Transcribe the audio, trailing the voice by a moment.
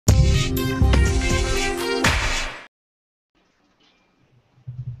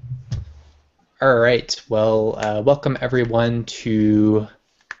All right, well, welcome everyone to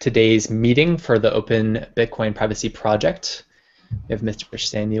today's meeting for the Open Bitcoin Privacy Project. We have Mr.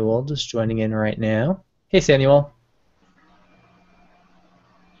 Samuel just joining in right now. Hey, Samuel.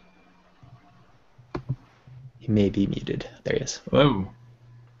 He may be muted. There he is. Hello.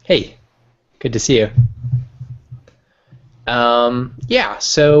 Hey, good to see you. Yeah,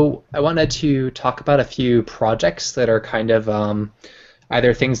 so I wanted to talk about a few projects that are kind of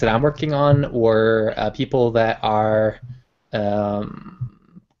either things that I'm working on or people that are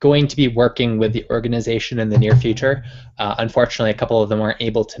going to be working with the organization in the near future. Unfortunately, a couple of them weren't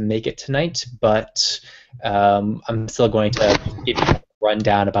able to make it tonight, but I'm still going to give you a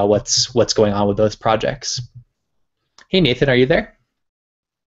rundown about what's going on with those projects. Hey, Nathan, are you there?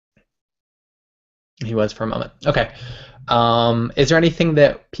 He was for a moment. Okay. Is there anything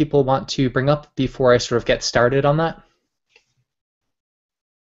that people want to bring up before I sort of get started on that?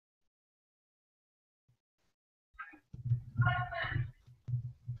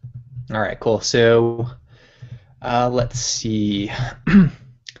 All right, cool. So let's see.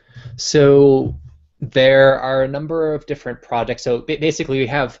 So there are a number of different projects. So basically, we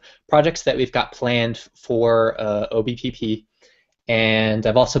have projects that we've got planned for OBPP, and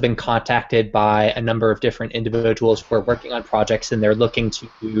I've also been contacted by a number of different individuals who are working on projects, and they're looking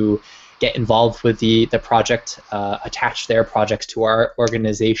to get involved with the project, attach their projects to our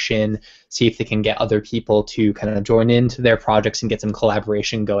organization, see if they can get other people to kind of join into their projects and get some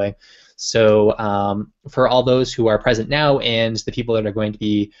collaboration going. So for all those who are present now and the people that are going to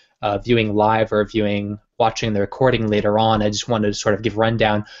be viewing live or watching the recording later on, I just wanted to sort of give a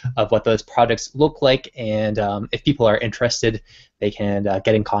rundown of what those projects look like, and if people are interested, they can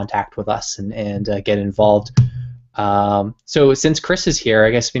get in contact with us and get involved. So since Chris is here,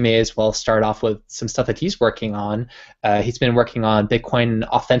 I guess we may as well start off with some stuff that he's working on. He's been working on Bitcoin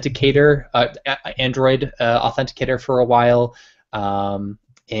Authenticator, Android Authenticator for a while,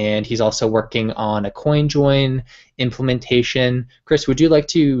 and he's also working on a CoinJoin implementation. Chris, would you like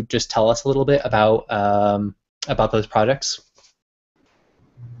to just tell us a little bit about those projects?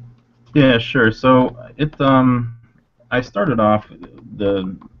 Yeah, sure. So I started off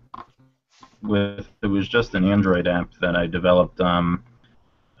with it was just an Android app that I developed.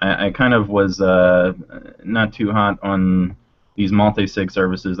 I kind of was not too hot on these multi-sig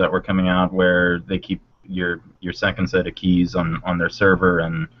services that were coming out where they keep your second set of keys on their server,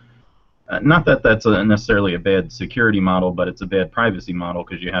 and not that that's necessarily a bad security model, but it's a bad privacy model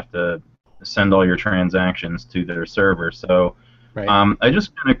because you have to send all your transactions to their server. So Right. I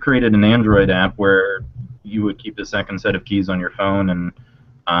just kind of created an Android app where you would keep the second set of keys on your phone, and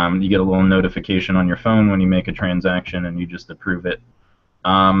you get a little notification on your phone when you make a transaction, and you just approve it.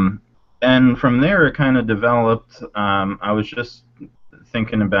 And from there, it kind of developed. I was just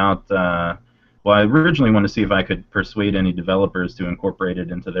thinking about. Well, I originally wanted to see if I could persuade any developers to incorporate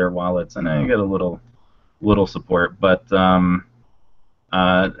it into their wallets, and I got a little support. But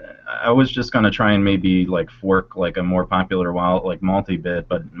I was just going to try and maybe like fork like a more popular wallet like Multibit.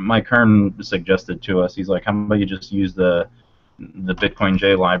 But Mike Hearn suggested to us, he's like, how about you just use the Bitcoin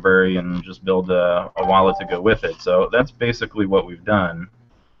J library and just build a wallet to go with it. So that's basically what we've done.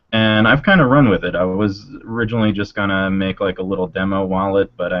 And I've kind of run with it. I was originally just going to make like a little demo wallet,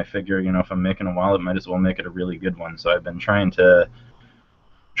 but I figure, if I'm making a wallet, might as well make it a really good one. So I've been trying to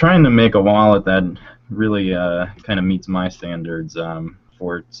make a wallet that really kind of meets my standards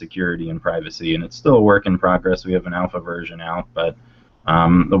for security and privacy. And it's still a work in progress. We have an alpha version out, but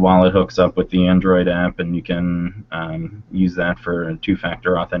the wallet hooks up with the Android app, and you can use that for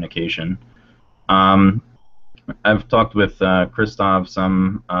two-factor authentication. I've talked with Christoph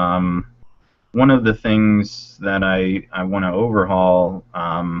some. One of the things that I want to overhaul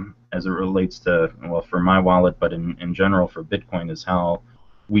as it relates to, well, for my wallet, but in general for Bitcoin, is how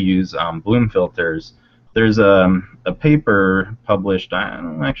we use bloom filters. There's a paper published, I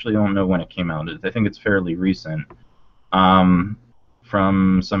actually don't know when it came out. I think it's fairly recent, from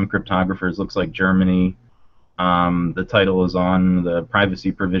some cryptographers, looks like Germany. The title is on the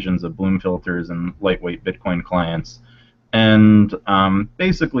privacy provisions of bloom filters and lightweight Bitcoin clients. And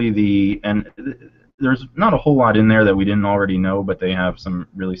basically there's not a whole lot in there that we didn't already know, but they have some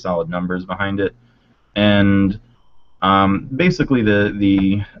really solid numbers behind it. And basically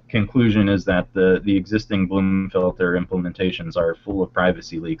the conclusion is that the existing bloom filter implementations are full of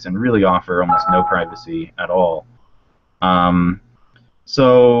privacy leaks and really offer almost no privacy at all.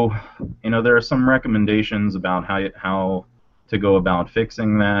 So, there are some recommendations about how to go about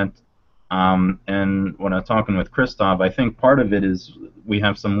fixing that. And when I was talking with Christoph, I think part of it is we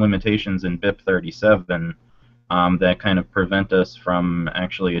have some limitations in BIP37 that kind of prevent us from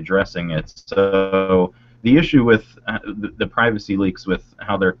actually addressing it. So the issue with the privacy leaks with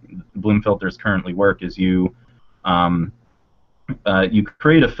how their Bloom filters currently work is um, you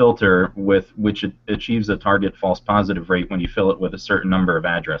create a filter with which it achieves a target false positive rate when you fill it with a certain number of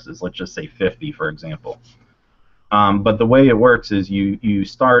addresses. Let's just say 50, for example. But the way it works is you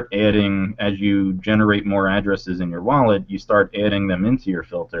start adding, as you generate more addresses in your wallet, you start adding them into your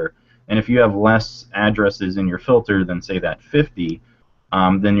filter. And if you have less addresses in your filter than, say, that 50,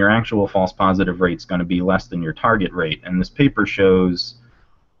 then your actual false positive rate is going to be less than your target rate. And this paper shows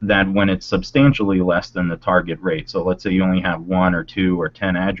that when it's substantially less than the target rate, so let's say you only have 1 or 2 or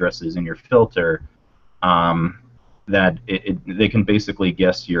 10 addresses in your filter, that they can basically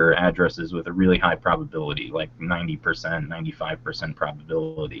guess your addresses with a really high probability, like 90%, 95%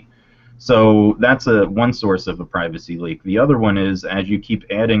 probability. So that's one source of a privacy leak. The other one is, as you keep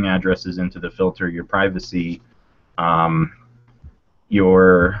adding addresses into the filter, your privacy, I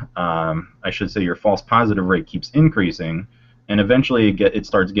should say your false positive rate keeps increasing, and eventually it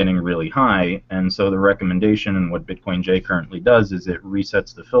starts getting really high. And so the recommendation, and what BitcoinJ currently does, is it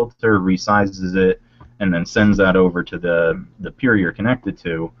resets the filter, resizes it, and then sends that over to the peer you're connected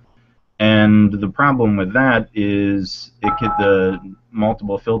to. And the problem with that is the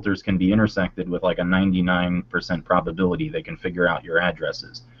multiple filters can be intersected with like a 99% probability they can figure out your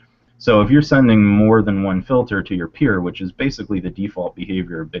addresses. So if you're sending more than one filter to your peer, which is basically the default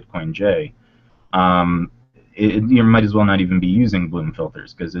behavior of BitcoinJ, you might as well not even be using Bloom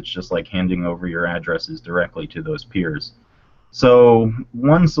filters, because it's just like handing over your addresses directly to those peers. So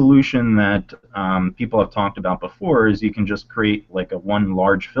one solution that people have talked about before is you can just create like one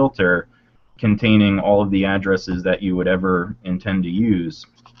large filter containing all of the addresses that you would ever intend to use,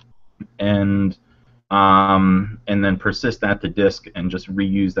 and then persist that to disk and just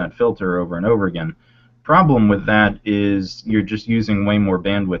reuse that filter over and over again. Problem with that is you're just using way more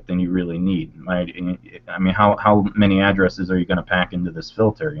bandwidth than you really need. Right? I mean, how many addresses are you going to pack into this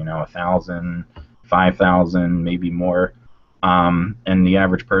filter? 1,000, 5,000, maybe more. And the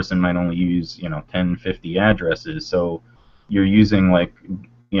average person might only use 10, 50 addresses. So you're using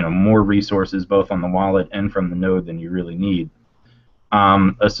more resources both on the wallet and from the node than you really need.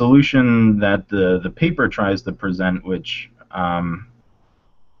 A solution that the paper tries to present, which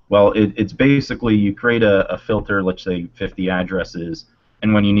it's basically you create a filter, let's say 50 addresses,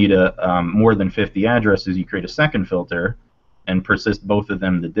 and when you need more than 50 addresses, you create a second filter and persist both of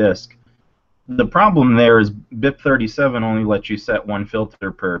them to disk. The problem there is BIP37 only lets you set one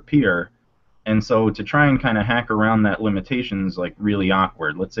filter per peer, and so to try and kind of hack around that limitation is like really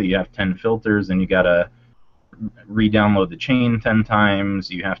awkward. Let's say you have 10 filters and you gotta re-download the chain 10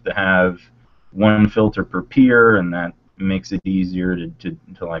 times. You have to have one filter per peer, and that makes it easier to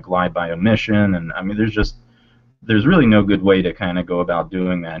like lie by omission. And I mean, there's really no good way to kind of go about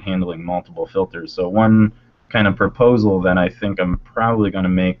doing that, handling multiple filters. So one kind of proposal that I think I'm probably going to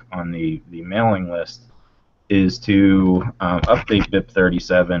make on the mailing list is to update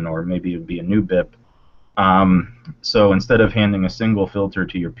BIP37, or maybe it would be a new BIP. So instead of handing a single filter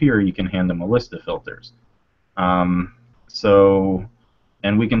to your peer, you can hand them a list of filters.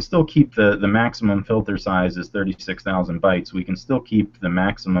 And we can still keep the maximum filter size is 36,000 bytes. We can still keep the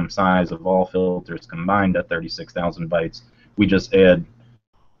maximum size of all filters combined at 36,000 bytes. We just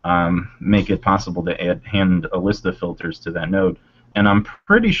make it possible to hand a list of filters to that node. And I'm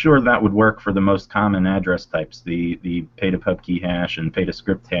pretty sure that would work for the most common address types, the pay-to-pubkey hash and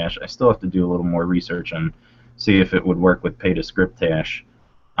pay-to-script hash. I still have to do a little more research and see if it would work with pay-to-script hash,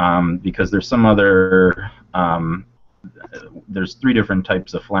 because there's some other there's 3 different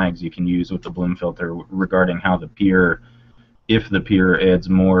types of flags you can use with the Bloom filter regarding how if the peer adds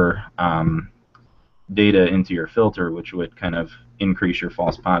more data into your filter, which would kind of increase your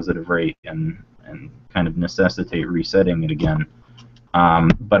false positive rate and kind of necessitate resetting it again.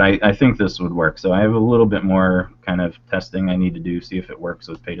 But I think this would work. So I have a little bit more kind of testing I need to do, see if it works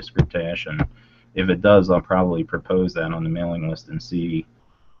with pay-to-script hash, and if it does, I'll probably propose that on the mailing list and see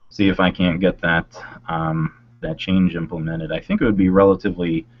if I can't get that change implemented. I think it would be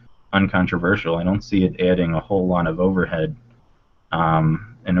relatively uncontroversial. I don't see it adding a whole lot of overhead,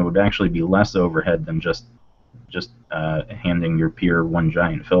 and it would actually be less overhead than just handing your peer one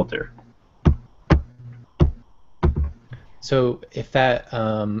giant filter. So if that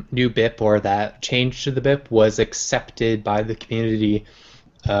new BIP or that change to the BIP was accepted by the community,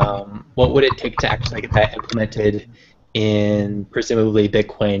 what would it take to actually get that implemented in presumably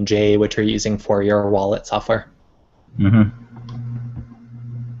BitcoinJ, which you're using for your wallet software? Mm-hmm.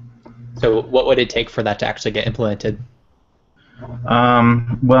 So what would it take for that to actually get implemented? Well,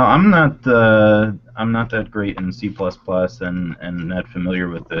 I'm not that great in C++ and not familiar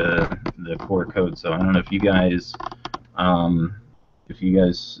with the core code, so I don't know if you guys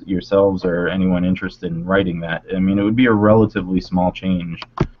yourselves or anyone interested in writing that. I mean, it would be a relatively small change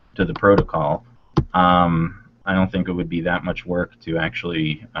to the protocol. I don't think it would be that much work to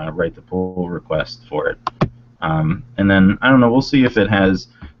actually write the pull request for it. And then I don't know. We'll see if it has.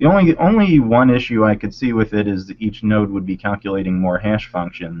 The only one issue I could see with it is that each node would be calculating more hash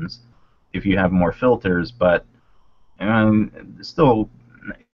functions if you have more filters, but still,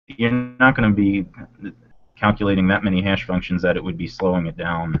 you're not going to be calculating that many hash functions that it would be slowing it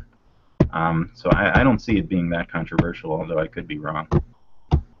down. So I don't see it being that controversial, although I could be wrong.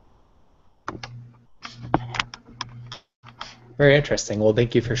 Very interesting. Well,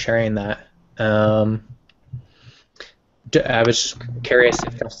 thank you for sharing that. I was just curious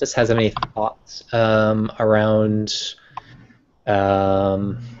if Justice has any thoughts around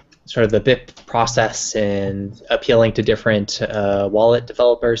sort of the BIP process and appealing to different wallet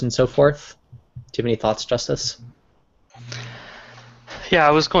developers and so forth. Do you have any thoughts, Justice? Yeah,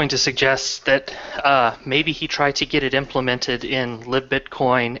 I was going to suggest that maybe he tried to get it implemented in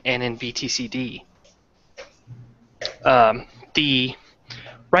libbitcoin and in BTCD.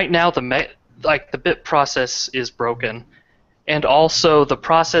 Right now the BIP process is broken, and also the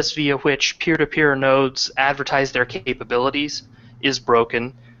process via which peer-to-peer nodes advertise their capabilities is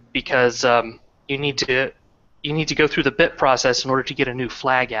broken because you need to go through the BIP process in order to get a new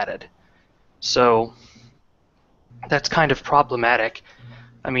flag added. So that's kind of problematic.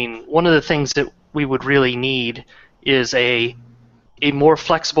 I mean, one of the things that we would really need is a more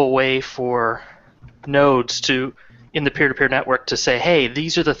flexible way for nodes to, in the peer-to-peer network, to say, hey,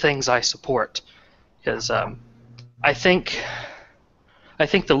 these are the things I support. Because I think the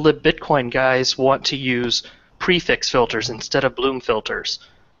libbitcoin guys want to use prefix filters instead of bloom filters,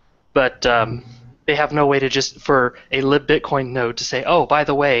 but they have no way to just, for a libbitcoin node to say, oh, by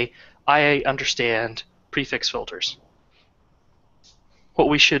the way, I understand prefix filters. What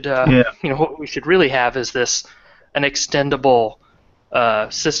we should, what we should really have is an extendable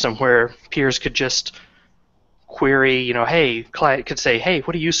system where peers could just query, hey, client could say, hey,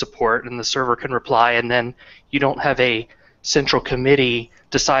 what do you support? And the server can reply, and then you don't have a central committee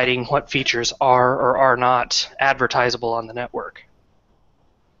deciding what features are or are not advertisable on the network.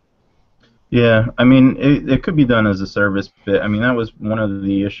 Yeah, I mean, it could be done as a service bit. I mean, that was one of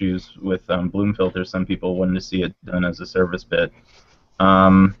the issues with bloom filters. Some people wanted to see it done as a service bit.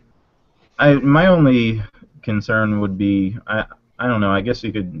 My only concern would be, I don't know, I guess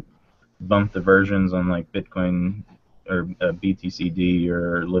you could bump the versions on like Bitcoin or BTCD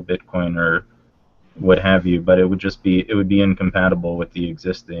or libbitcoin or what have you, but it would be incompatible with the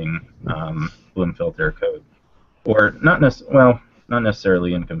existing bloom filter code, or not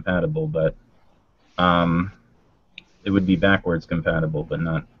necessarily incompatible, but it would be backwards compatible, but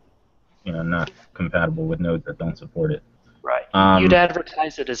not compatible with nodes that don't support it. Right. You'd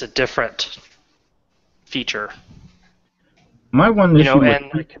advertise it as a different feature. My one issue, and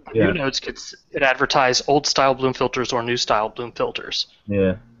new nodes could advertise old style bloom filters or new style bloom filters.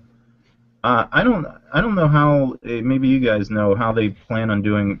 Yeah. I don't know how. Maybe you guys know how they plan on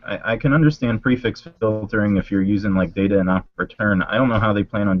doing. I can understand prefix filtering if you're using like data and op return. I don't know how they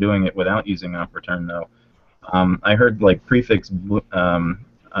plan on doing it without using op return though. I heard like prefix brute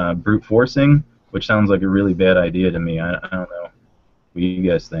forcing, which sounds like a really bad idea to me. I don't know. What do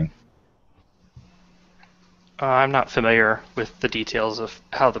you guys think? I'm not familiar with the details of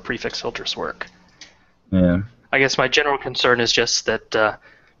how the prefix filters work. Yeah. I guess my general concern is just that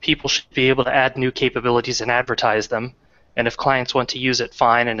people should be able to add new capabilities and advertise them. And if clients want to use it,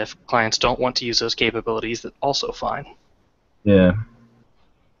 fine. And if clients don't want to use those capabilities, that's also fine. Yeah.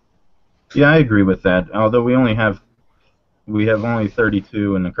 Yeah, I agree with that. Although we have only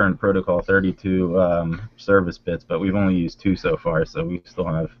 32 in the current protocol, 32 service bits, but we've only used 2 so far, so we still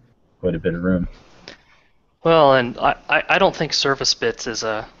have quite a bit of room. Well, and I don't think service bits is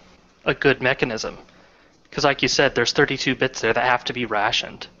a good mechanism, because like you said, there's 32 bits there that have to be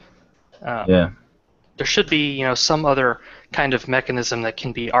rationed. Yeah. There should be, some other kind of mechanism that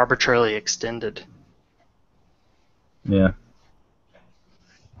can be arbitrarily extended. Yeah.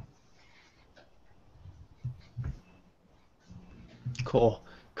 Cool.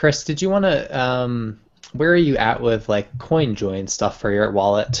 Chris, did you want to, where are you at with like CoinJoin stuff for your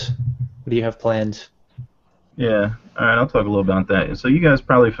wallet? What do you have planned? Yeah. All right, I'll talk a little about that. So you guys are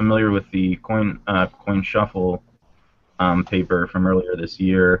probably familiar with the CoinShuffle paper from earlier this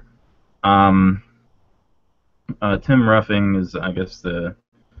year. Tim Ruffing is, I guess, the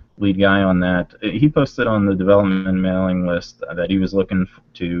lead guy on that. He posted on the development mailing list that he was looking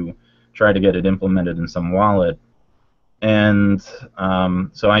to try to get it implemented in some wallet. And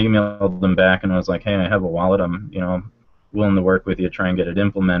so I emailed them back and was like, hey, I have a wallet. I'm willing to work with you, try and get it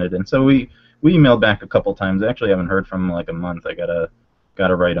implemented. And so we emailed back a couple times. I actually haven't heard from him in like a month. I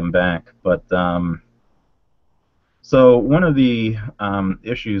gotta write him back. But so one of the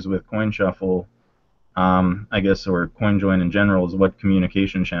issues with CoinShuffle, I guess, or CoinJoin in general, is what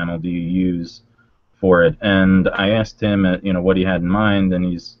communication channel do you use for it? And I asked him, what he had in mind, and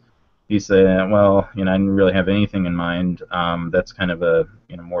he said, well, I didn't really have anything in mind. That's kind of a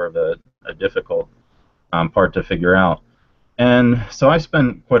more of a difficult part to figure out. And so I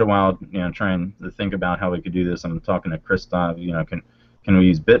spent quite a while, trying to think about how we could do this. I'm talking to Christoph. Can we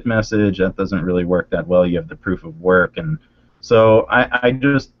use BitMessage? That doesn't really work that well. You have the proof of work, and so I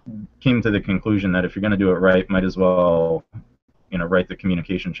just came to the conclusion that if you're going to do it right, might as well, write the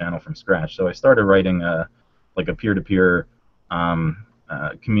communication channel from scratch. So I started writing like a peer-to-peer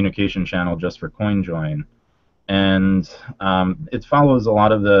communication channel just for CoinJoin, and it follows a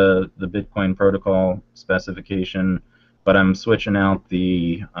lot of the Bitcoin protocol specification, but I'm switching out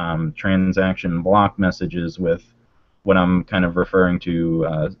the transaction block messages with what I'm kind of referring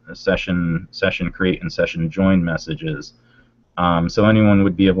to session create and session join messages. So anyone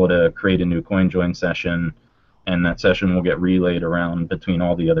would be able to create a new CoinJoin session, and that session will get relayed around between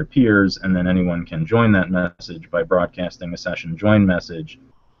all the other peers, and then anyone can join that message by broadcasting a session join message.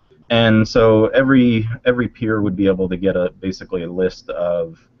 And so every peer would be able to get basically a list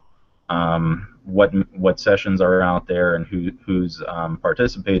of what sessions are out there and who's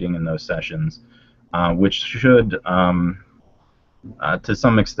participating in those sessions, which should to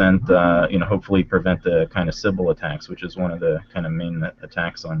some extent, hopefully prevent the kind of Sybil attacks, which is one of the kind of main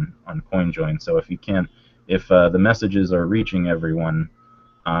attacks on CoinJoin. So if the messages are reaching everyone,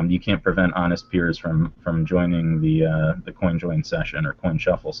 you can't prevent honest peers from joining the CoinJoin session or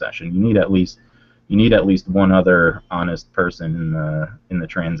CoinShuffle session. You need at least one other honest person in the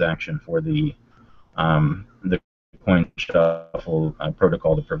transaction for the CoinShuffle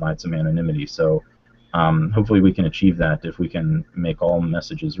protocol to provide some anonymity. So hopefully we can achieve that if we can make all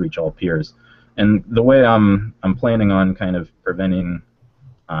messages reach all peers. And the way I'm planning on kind of preventing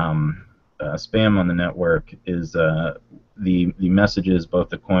spam on the network is the messages, both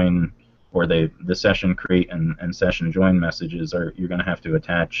the coin or the session create and session join messages, you're going to have to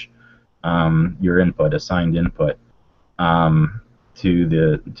attach your input, assigned input, to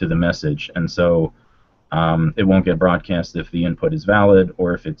the message, and so it won't get broadcast if the input is valid,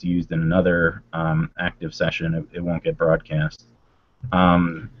 or if it's used in another active session, it won't get broadcast.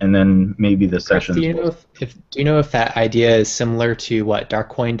 And then maybe the sessions. Do you know if that idea is similar to what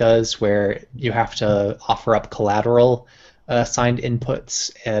Darkcoin does, where you have to offer up collateral assigned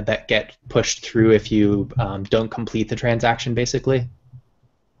inputs that get pushed through if you don't complete the transaction, basically?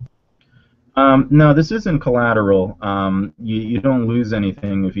 No, this isn't collateral. You don't lose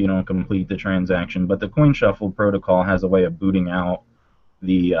anything if you don't complete the transaction, but the CoinShuffle protocol has a way of booting out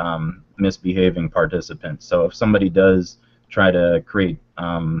the misbehaving participants. So if somebody does try to create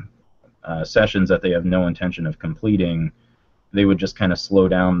sessions that they have no intention of completing, they would just kind of slow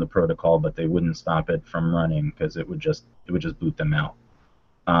down the protocol, but they wouldn't stop it from running, because it would just boot them out.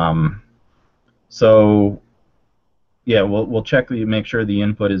 So yeah, we'll check make sure the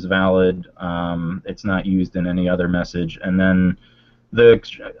input is valid. It's not used in any other message, and then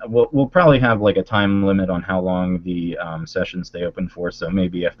we'll probably have like a time limit on how long the sessions stay open for. So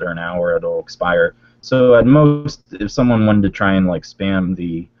maybe after an hour it'll expire. So at most, if someone wanted to try and like spam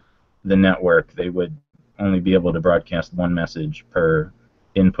the network, they would only be able to broadcast one message per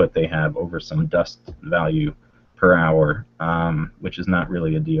input they have over some dust value per hour, which is not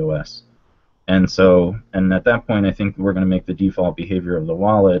really a DOS. And at that point, I think we're going to make the default behavior of the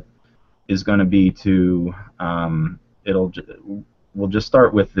wallet is going to be to we'll just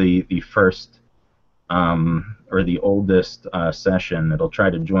start with the first or the oldest session. It'll try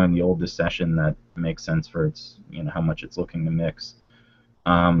to join the oldest session that makes sense for its how much it's looking to mix.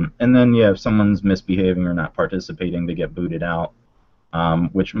 And then if someone's misbehaving or not participating, they get booted out,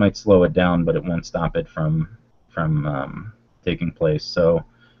 which might slow it down, but it won't stop it from taking place. So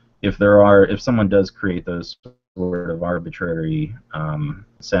if someone does create those sort of arbitrary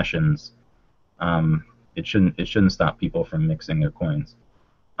sessions, it shouldn't stop people from mixing their coins.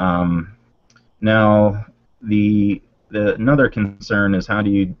 Now another concern is how do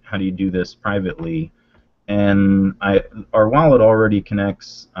you do this privately? And our wallet already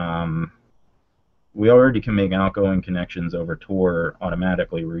connects. We already can make outgoing connections over Tor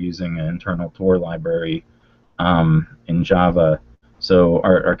automatically. We're using an internal Tor library in Java. So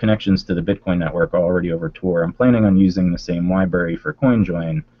our connections to the Bitcoin network are already over Tor. I'm planning on using the same library for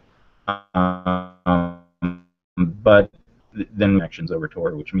CoinJoin, but then connections over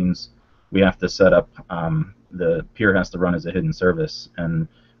Tor, which means we have to set up, the peer has to run as a hidden service, and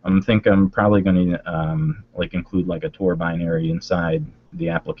I'm probably going to like include like a Tor binary inside the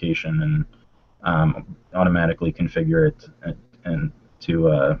application and automatically configure it and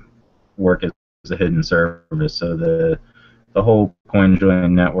to work as a hidden service. So the whole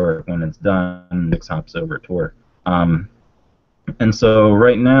CoinJoin network, when it's done, it hops over Tor. And so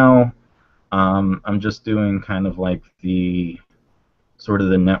right now, I'm just doing kind of like the sort of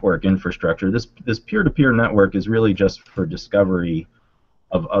the network infrastructure. This peer-to-peer network is really just for discovery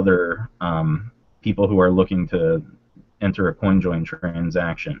of other people who are looking to enter a CoinJoin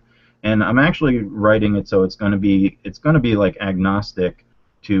transaction. And I'm actually writing it so it's going to be like agnostic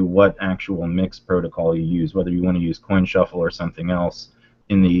to what actual mix protocol you use, whether you want to use CoinShuffle or something else.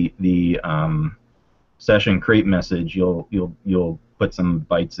 In the session create message, you'll put some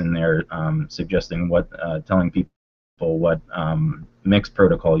bytes in there suggesting what, telling people what mix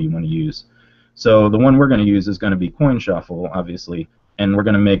protocol you want to use. So the one we're going to use is going to be CoinShuffle, obviously, and we're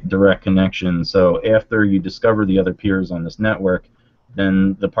going to make direct connections. So after you discover the other peers on this network,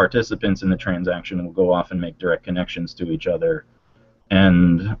 then the participants in the transaction will go off and make direct connections to each other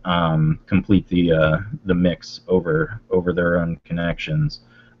and complete the mix over their own connections.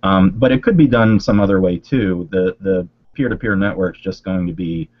 But it could be done some other way too. The peer-to-peer network is just going to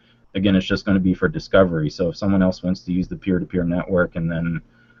be, again, it's just going to be for discovery. So if someone else wants to use the peer-to-peer network and then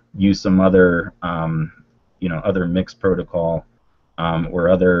use some other, other mix protocol or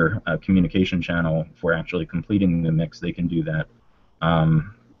other communication channel for actually completing the mix, they can do that.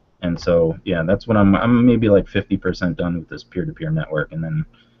 And so, yeah, that's what I'm maybe like 50% done with this peer-to-peer network, and then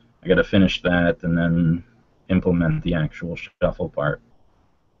I got to finish that and then implement the actual shuffle part.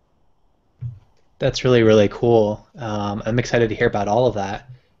 That's really, really cool. I'm excited to hear about all of that.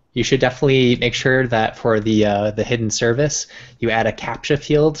 You should definitely make sure that for the hidden service, you add a CAPTCHA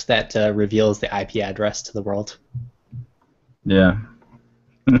field that reveals the IP address to the world. Yeah.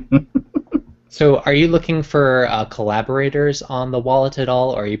 So are you looking for collaborators on the wallet at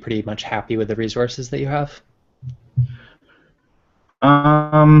all, or are you pretty much happy with the resources that you have?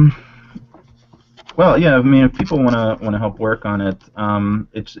 Well, yeah. I mean, if people want to help work on it,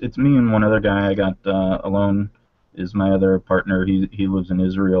 it's me and one other guy. I got Alone is my other partner. He lives in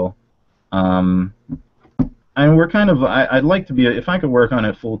Israel. And we're kind of. I'd like to be. If I could work on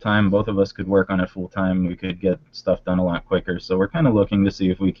it full time, both of us could work on it full time. We could get stuff done a lot quicker. So we're kind of looking to see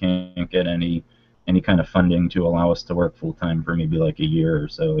if we can't get any kind of funding to allow us to work full time for maybe like a year or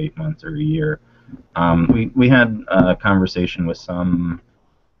so, 8 months or a year. We had a conversation with some,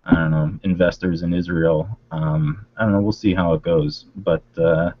 I don't know, investors in Israel. I don't know. We'll see how it goes. But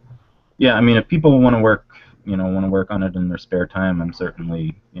yeah, I mean, if people want to work, on it in their spare time, I'm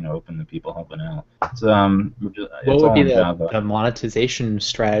certainly, open to people helping out. It's What would be the monetization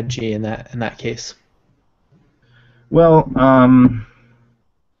strategy in that case? Well, I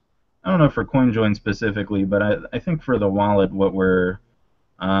don't know for CoinJoin specifically, but I think for the wallet, what we're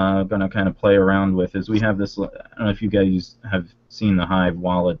going to kind of play around with is we have this. I don't know if you guys have seen the Hive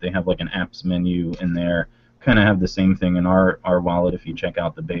wallet. They have like an apps menu in there. Kind of have the same thing in our wallet if you check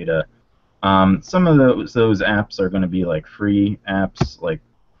out the beta. Some of those apps are going to be like free apps, like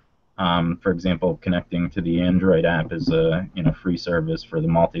for example, connecting to the Android app is a free service for the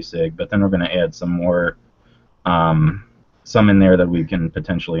multi-sig. But then we're going to add some more, some in there that we can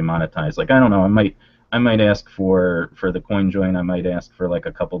potentially monetize. Like I don't know, I might ask for the CoinJoin. I might ask for like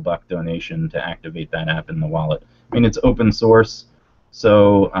a couple buck donation to activate that app in the wallet. I mean, it's open source.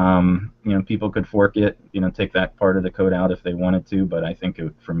 So people could fork it, take that part of the code out if they wanted to. But I think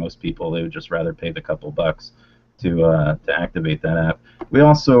for most people, they would just rather pay the couple bucks to activate that app. We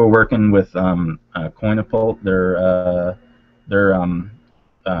also are working with Coinapult. They're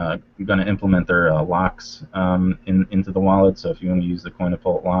going to implement their locks into the wallet. So if you want to use the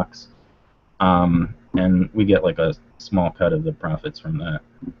Coinapult locks, and we get like a small cut of the profits from that.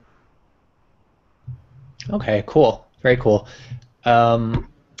 Okay, cool. Very cool.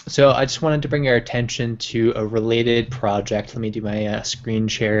 So I just wanted to bring your attention to a related project. Let me do my screen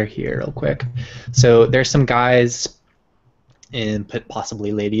share here real quick. So there's some guys, and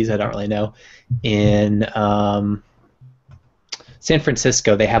possibly ladies, I don't really know, in San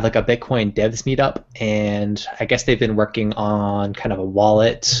Francisco. They have like a Bitcoin devs meetup, and I guess they've been working on kind of a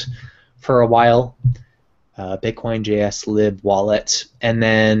wallet for a while, Bitcoin JS lib wallet. And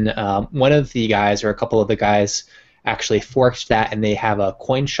then one of the guys, or a couple of the guys, actually forked that, and they have a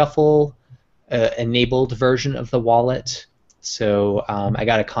CoinShuffle enabled version of the wallet So I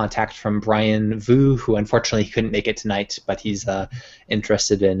got a contact from Brian Vu, who unfortunately couldn't make it tonight, but he's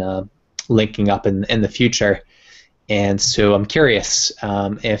interested in linking up in the future. And so I'm curious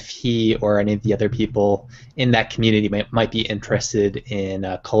if he or any of the other people in that community might be interested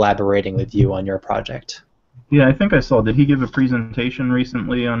in collaborating with you on your project. Yeah, I think I saw. Did he give a presentation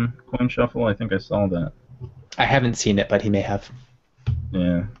recently on CoinShuffle? I think I saw that. I haven't seen it, but he may have.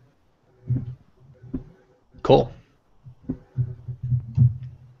 Yeah. Cool.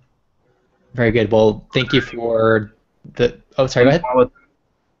 Very good. Well, thank you for the. Oh, sorry. Go ahead.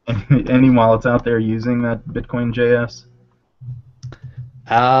 Any wallets out there using that Bitcoin JS?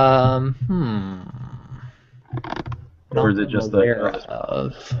 Or is it just aware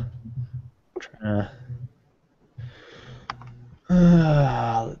of?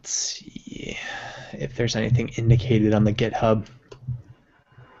 Let's see if there's anything indicated on the GitHub.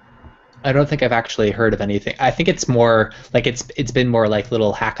 I don't think I've actually heard of anything. I think it's more like it's been more like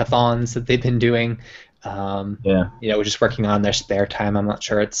little hackathons that they've been doing. Yeah. You know, just working on their spare time. I'm not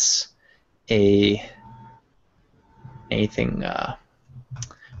sure it's anything.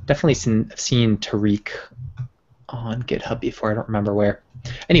 Definitely seen Tariq on GitHub before. I don't remember where.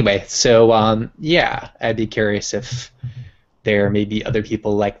 Anyway, so yeah, I'd be curious if there may be other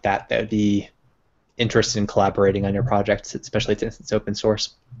people like that that would be interested in collaborating on your projects, especially since it's open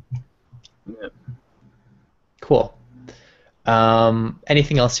source. Yeah. Cool.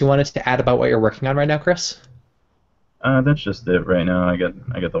 Anything else you wanted to add about what you're working on right now, Chris? That's just it right now. I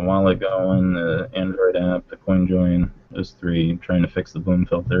got the wallet going, the Android app, the CoinJoin. Those three. Trying to fix the bloom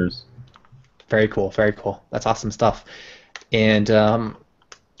filters. Very cool. Very cool. That's awesome stuff. And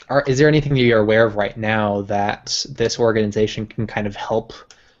is there anything that you're aware of right now that this organization can kind of help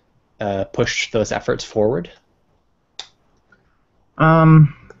push those efforts forward?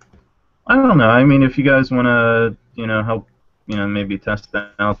 I don't know. I mean, if you guys want to, help, maybe test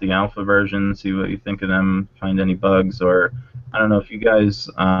out the alpha version, see what you think of them, find any bugs, or I don't know if you guys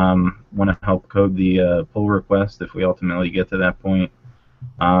want to help code the pull request if we ultimately get to that point,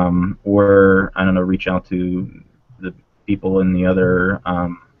 or I don't know, reach out to the people in the other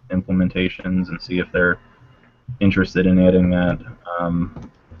implementations and see if they're interested in adding that,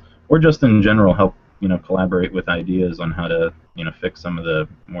 or just in general help, collaborate with ideas on how to, fix some of the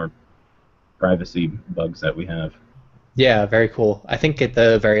more privacy bugs that we have. Yeah, very cool. I think at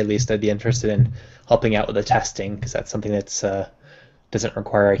the very least I'd be interested in helping out with the testing because that's something that's doesn't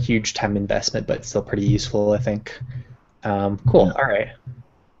require a huge time investment, but still pretty useful, I think. Cool. Yeah. All right.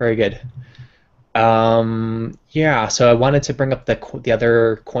 Very good. Yeah, so I wanted to bring up the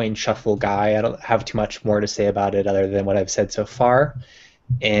other CoinShuffle guy. I don't have too much more to say about it other than what I've said so far.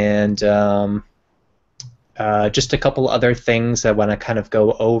 And just a couple other things I want to kind of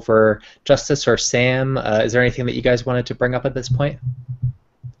go over. Justice or Sam, is there anything that you guys wanted to bring up at this point?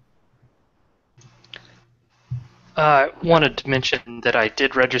 I wanted to mention that I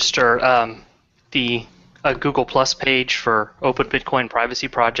did register the Google Plus page for Open Bitcoin Privacy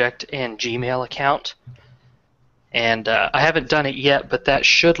Project and Gmail account. And I haven't done it yet, but that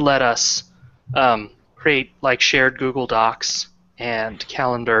should let us create like shared Google Docs and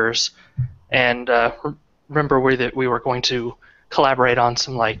calendars. And remember we were going to collaborate on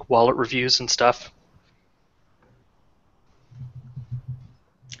some like wallet reviews and stuff.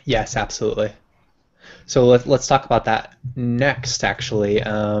 Yes, absolutely. So let's talk about that next, actually.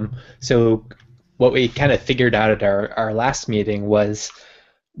 So what we kind of figured out at our last meeting was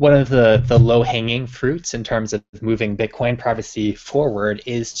one of the low-hanging fruits in terms of moving Bitcoin privacy forward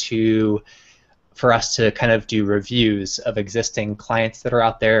is for us to kind of do reviews of existing clients that are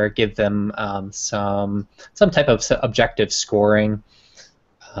out there, give them some type of objective scoring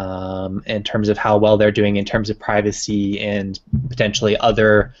in terms of how well they're doing in terms of privacy and potentially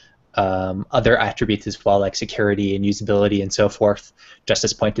other attributes as well, like security and usability and so forth.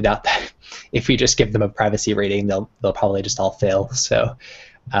 Justice pointed out that if we just give them a privacy rating, they'll probably just all fail. So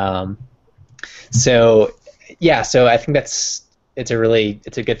so I think it's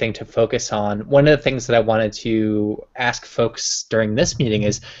a good thing to focus on. One of the things that I wanted to ask folks during this meeting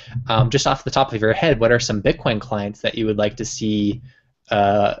is just off the top of your head, what are some Bitcoin clients that you would like to see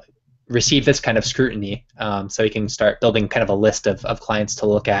receive this kind of scrutiny, so you can start building kind of a list of clients to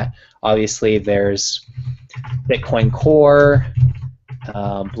look at. Obviously, there's Bitcoin Core,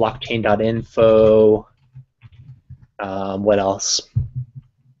 blockchain.info, what else?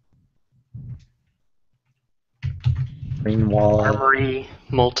 Green Wallet, Armory,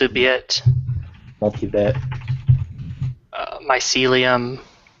 Multibit, Mycelium,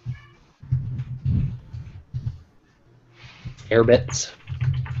 Airbits.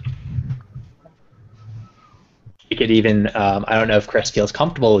 We could even, I don't know if Chris feels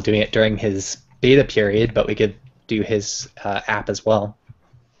comfortable doing it during his beta period, but we could do his app as well.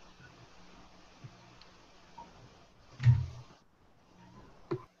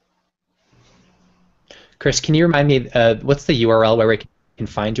 Chris, can you remind me, what's the URL where we can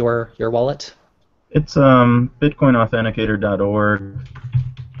find your wallet? It's bitcoinauthenticator.org.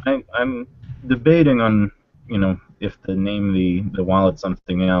 I'm debating on, if to name the wallet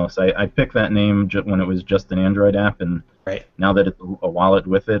something else. I picked that name when it was just an Android app, and right. Now that it's a wallet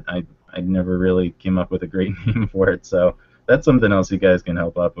with it, I never really came up with a great name for it. So that's something else you guys can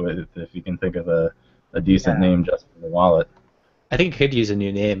help up with if you can think of a decent name just for the wallet. I think you could use a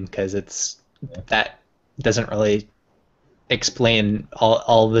new name because that doesn't really explain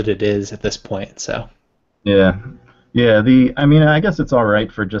all that it is at this point. So. Yeah. I guess it's all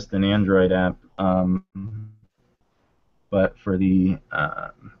right for just an Android app, but for the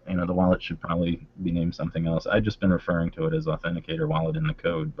the wallet should probably be named something else. I've just been referring to it as Authenticator Wallet in the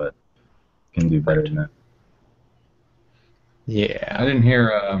code, but can do better than that. Yeah. I didn't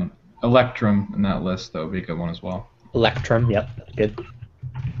hear Electrum in that list, though. Would be a good one as well. Electrum, yep, good.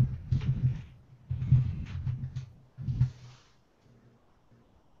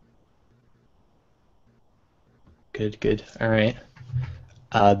 Good. All right.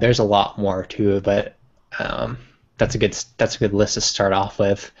 There's a lot more too, but that's a good list to start off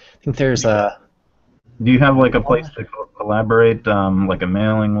with. I think there's a. Do you have like a place to collaborate, like a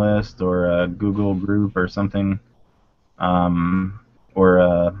mailing list or a Google group or something? I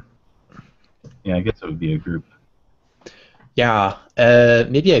guess it would be a group. Yeah,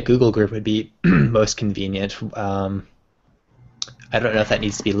 maybe a Google group would be most convenient. I don't know if that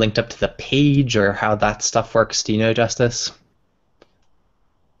needs to be linked up to the page or how that stuff works. Do you know, Justice?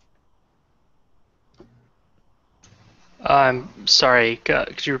 I'm sorry,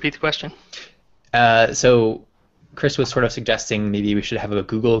 could you repeat the question? So Chris was sort of suggesting maybe we should have a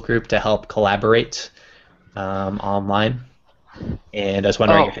Google group to help collaborate online. And I was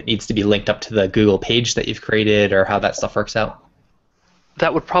wondering if it needs to be linked up to the Google page that you've created or how that stuff works out.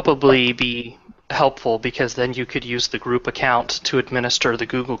 That would probably be helpful because then you could use the group account to administer the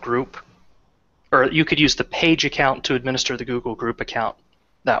Google group. Or you could use the page account to administer the Google group account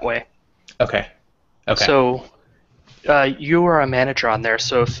that way. Okay. So you are a manager on there,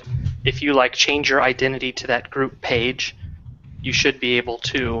 so if you change your identity to that group page, you should be able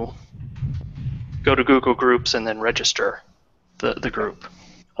to go to Google Groups and then register the group.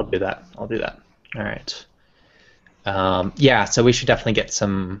 I'll do that. All right. So we should definitely get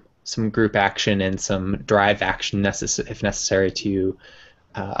some group action and some drive action if necessary to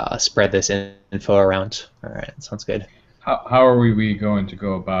spread this info around. All right, sounds good. How are we going to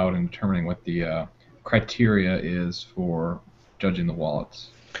go about in determining what the criteria is for judging the wallets?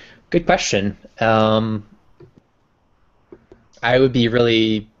 Good question. I would be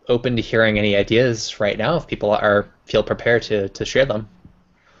really open to hearing any ideas right now if people feel prepared to share them.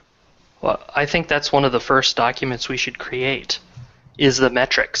 Well, I think that's one of the first documents we should create is the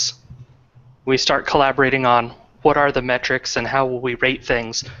metrics. We start collaborating on what are the metrics and how will we rate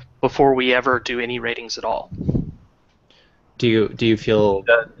things before we ever do any ratings at all. Do you feel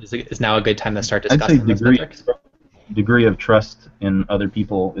is now a good time to start discussing those metrics? Degree of trust in other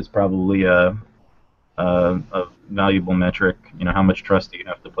people is probably a valuable metric. How much trust do you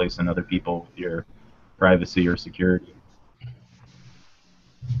have to place in other people with your privacy or security?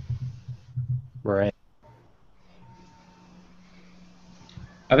 Right.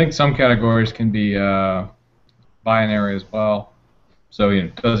 I think some categories can be binary as well. So,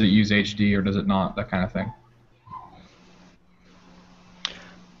 does it use HD or does it not? That kind of thing.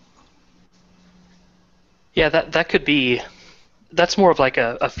 Yeah, that could be. That's more of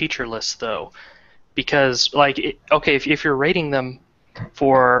a feature list though, because if you're rating them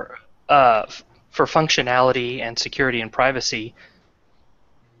for functionality and security and privacy,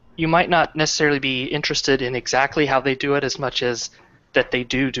 you might not necessarily be interested in exactly how they do it as much as that they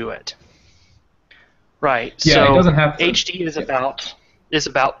do it. Right. Yeah, so it doesn't have to, HD is about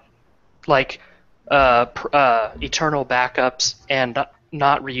eternal backups and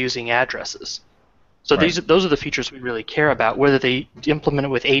not reusing addresses. So right. Those are the features we really care about, whether they implement it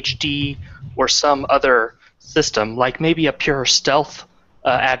with HD or some other system, like maybe a pure stealth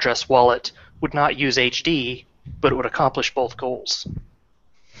address wallet would not use HD, but it would accomplish both goals.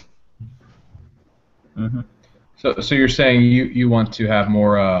 Mm-hmm. So you're saying you want to have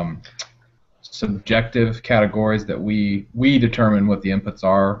more subjective categories that we determine what the inputs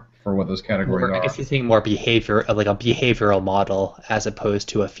are for what those categories are? I guess you're saying more behavior, like a behavioral model as opposed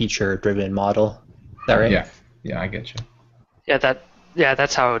to a feature-driven model. Is that right? Yeah, I get you. Yeah,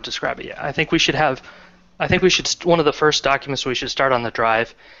 that's how I would describe it. Yeah, I think we should have I think we should. One of the first documents we should start on the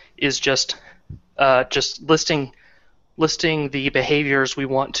drive is just listing the behaviors we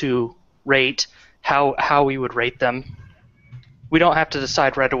want to rate, how we would rate them. We don't have to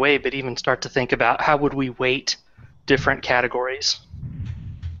decide right away, but even start to think about how would we weight different categories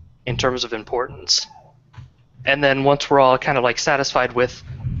in terms of importance. And then once we're all kind of like satisfied with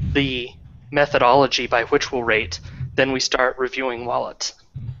the methodology by which we'll rate, then we start reviewing wallets.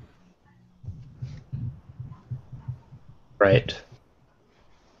 Right.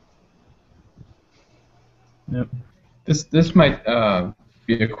 Yep. This might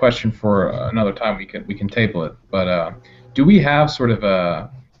be a question for another time. We can table it. But do we have sort of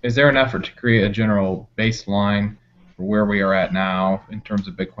is there an effort to create a general baseline for where we are at now in terms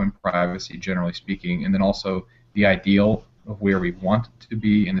of Bitcoin privacy, generally speaking, and then also the ideal of where we want it to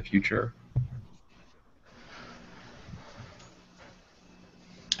be in the future?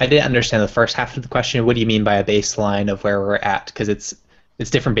 I didn't understand the first half of the question. What do you mean by a baseline of where we're at? Because it's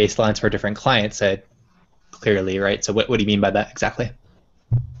different baselines for different clients, clearly, right? So what do you mean by that exactly?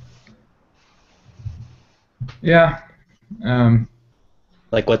 Yeah.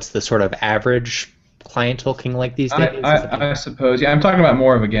 Like what's the sort of average client looking like these days? I suppose. Yeah, I'm talking about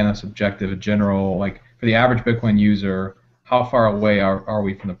more of, again, a subjective, a general, like for the average Bitcoin user, how far away are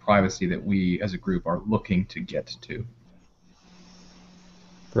we from the privacy that we as a group are looking to get to?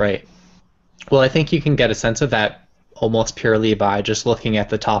 Right. Well, I think you can get a sense of that almost purely by just looking at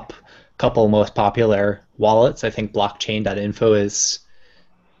the top couple most popular wallets. I think blockchain.info is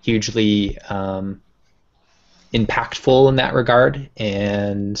hugely impactful in that regard,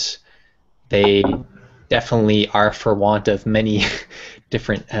 and they definitely are for want of many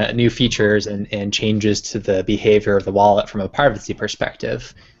different new features and changes to the behavior of the wallet from a privacy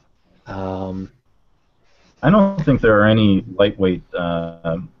perspective. I don't think there are any lightweight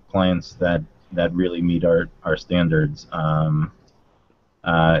clients that really meet our standards. I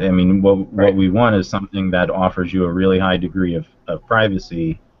mean, what we want is something that offers you a really high degree of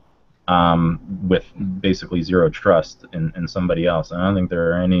privacy with basically zero trust in somebody else. I don't think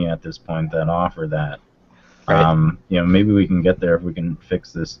there are any at this point that offer that. Right. Maybe we can get there if we can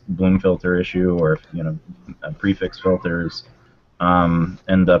fix this bloom filter issue, or if prefix filters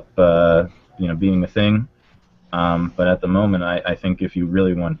end up being a thing. But at the moment, I think if you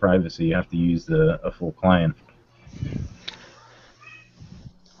really want privacy, you have to use a full client.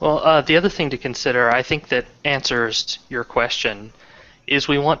 Well, the other thing to consider, I think that answers your question, is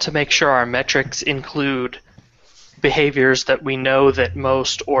we want to make sure our metrics include behaviors that we know that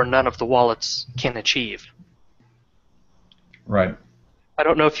most or none of the wallets can achieve. Right. I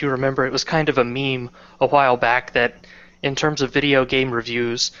don't know if you remember, it was kind of a meme a while back that in terms of video game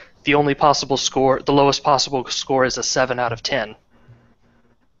reviews, the only possible score, the lowest possible score is a 7 out of 10.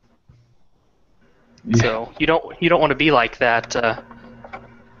 Yeah. So you don't want to be like that.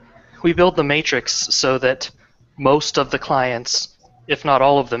 We build the matrix so that most of the clients, if not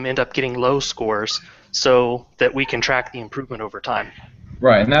all of them, end up getting low scores so that we can track the improvement over time.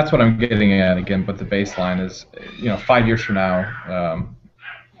 Right, and that's what I'm getting at again, but the baseline is, 5 years from now,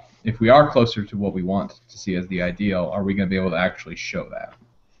 if we are closer to what we want to see as the ideal, are we going to be able to actually show that?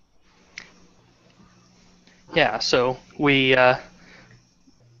 Yeah, so we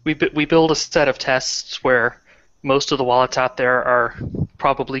build a set of tests where most of the wallets out there are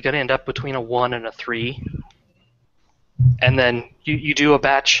probably going to end up between a 1 and a 3. And then you do a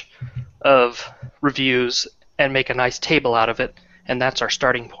batch of reviews and make a nice table out of it, and that's our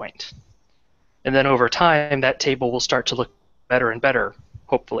starting point. And then over time, that table will start to look better and better,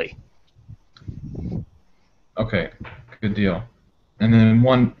 hopefully. Okay, good deal. And then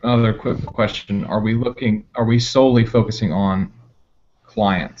one other quick question: Are we solely focusing on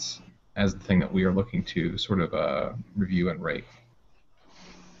clients as the thing that we are looking to sort of review and rate?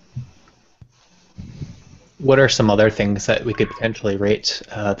 What are some other things that we could potentially rate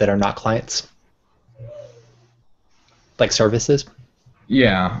that are not clients? Like services?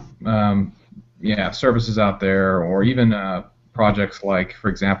 Yeah, services out there, or even projects like, for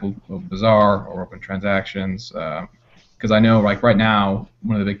example, Bazaar or Open Transactions. Because I know, like right now,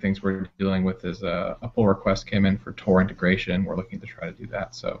 one of the big things we're dealing with is a pull request came in for Tor integration. We're looking to try to do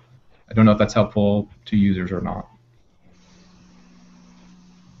that. So I don't know if that's helpful to users or not.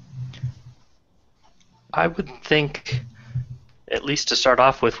 I would think, at least to start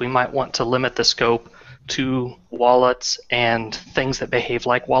off with, we might want to limit the scope to wallets and things that behave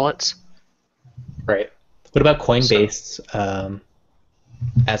like wallets. Right. What about Coinbase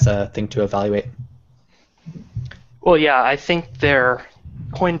as a thing to evaluate? Well, yeah, I think their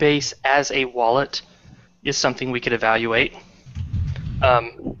Coinbase as a wallet is something we could evaluate.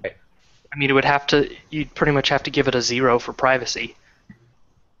 I mean, you'd pretty much have to give it a 0 for privacy,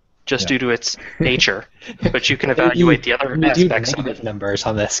 just due to its nature. But you can evaluate the other aspects of it. Negative numbers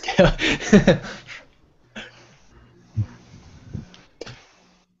on this scale.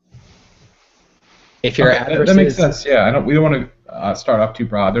 If your address that makes sense. Yeah, we don't want to start off too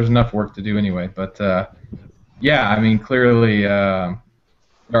broad. There's enough work to do anyway. But yeah, I mean, clearly there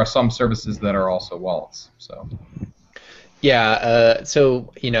are some services that are also wallets. So. Yeah.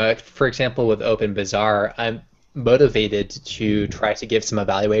 So for example, with OpenBazaar, I'm motivated to try to give some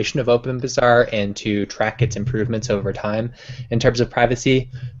evaluation of OpenBazaar and to track its improvements over time in terms of privacy,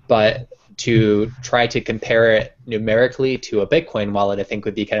 but to try to compare it numerically to a Bitcoin wallet, I think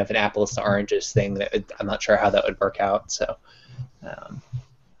would be kind of an apples to oranges thing that I'm not sure how that would work out. So,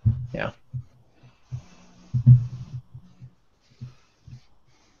 yeah.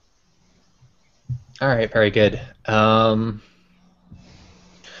 All right, very good. So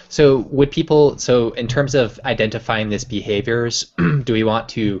in terms of identifying these behaviors, do we want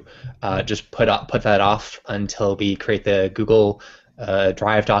to just put that off until we create the Google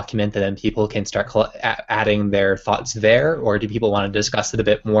Drive document, and then people can start adding their thoughts there, or do people want to discuss it a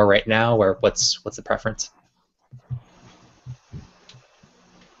bit more right now, or what's the preference?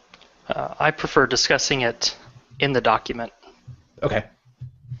 I prefer discussing it in the document. Okay.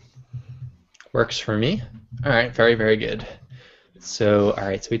 Works for me. All right, very, very good. So, all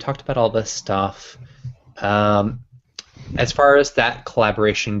right, so we talked about all this stuff. As far as that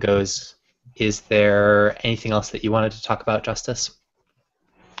collaboration goes, is there anything else that you wanted to talk about, Justice?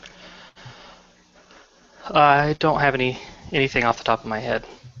 I don't have anything off the top of my head.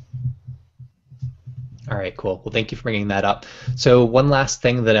 All right, cool. Well, thank you for bringing that up. So one last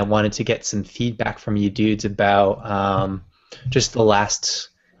thing that I wanted to get some feedback from you dudes about, just the last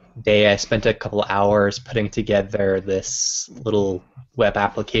day I spent a couple hours putting together this little web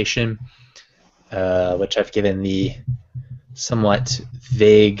application, which I've given the somewhat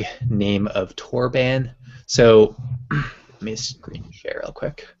vague name of TorBan. So let me screen share real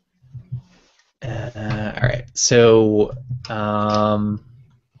quick. All right, so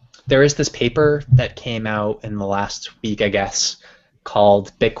there is this paper that came out in the last week, I guess,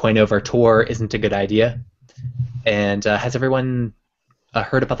 called Bitcoin over Tor Isn't a Good Idea. And has everyone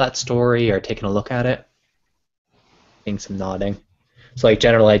heard about that story or taken a look at it? Getting some nodding. So like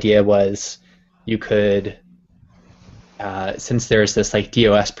general idea was you could, since there's this like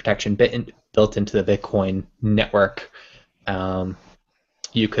DOS protection built into the Bitcoin network,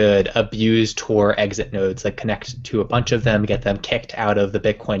 you could abuse Tor exit nodes, like connect to a bunch of them, get them kicked out of the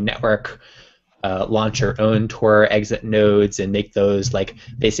Bitcoin network, launch your own Tor exit nodes and make those like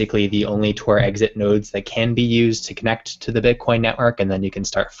basically the only Tor exit nodes that can be used to connect to the Bitcoin network, and then you can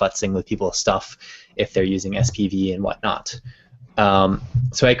start futzing with people's stuff if they're using SPV and whatnot.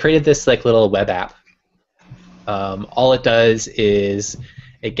 So I created this like little web app. All it does is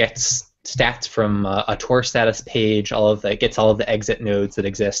it gets stats from a Tor status page, gets all of the exit nodes that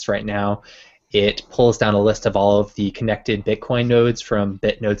exist right now. It pulls down a list of all of the connected Bitcoin nodes from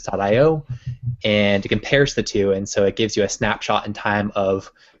bitnodes.io, and it compares the two, and so it gives you a snapshot in time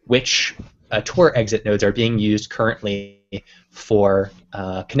of which Tor exit nodes are being used currently for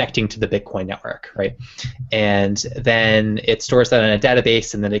connecting to the Bitcoin network, right? And then it stores that in a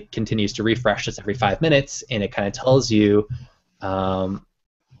database, and then it continues to refresh this every 5 minutes, and it kind of tells you,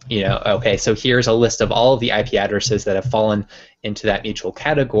 okay, so here's a list of all of the IP addresses that have fallen into that mutual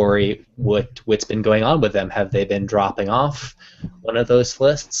category. What's been going on with them? Have they been dropping off one of those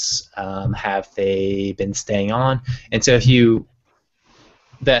lists? Have they been staying on? And so if you,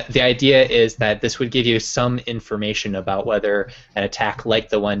 the idea is that this would give you some information about whether an attack like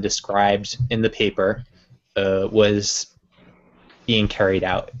the one described in the paper was being carried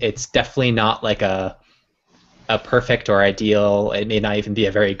out. It's definitely not like a perfect or ideal, it may not even be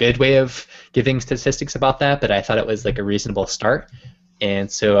a very good way of giving statistics about that, but I thought it was like a reasonable start.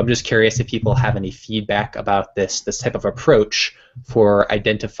 And so I'm just curious if people have any feedback about this type of approach for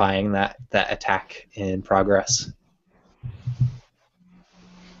identifying that attack in progress.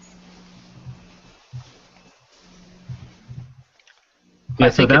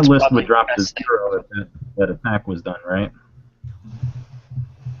 Yeah, so that list would drop to 0 if that attack was done, right?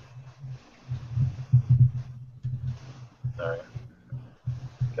 Sorry.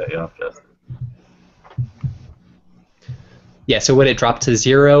 Cut you off, Justin. Yeah, so would it drop to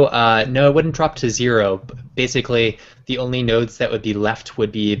 0? No, it wouldn't drop to 0. Basically, the only nodes that would be left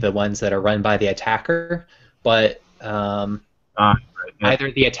would be the ones that are run by the attacker, but Right, yeah.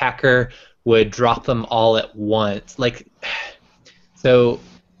 either the attacker would drop them all at once. So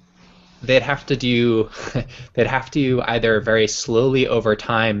they'd have to do they'd have to either very slowly over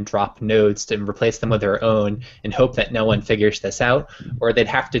time drop nodes and replace them with their own and hope that no one figures this out, or they'd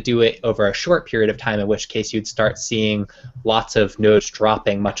have to do it over a short period of time, in which case you'd start seeing lots of nodes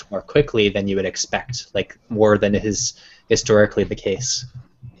dropping much more quickly than you would expect, like more than is historically the case.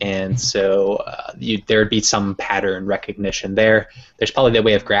 And so there'd be some pattern recognition there. There's probably a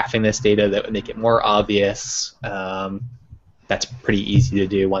way of graphing this data that would make it more obvious. That's pretty easy to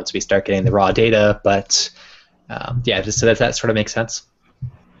do once we start getting the raw data, but yeah, just so that sort of makes sense.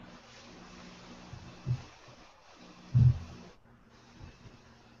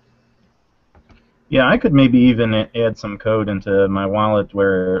 Yeah, I could maybe even add some code into my wallet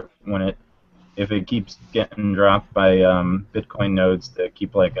where if it keeps getting dropped by Bitcoin nodes, to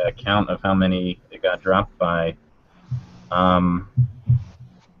keep like a count of how many it got dropped by, and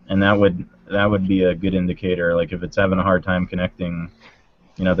that would be a good indicator. Like if it's having a hard time connecting,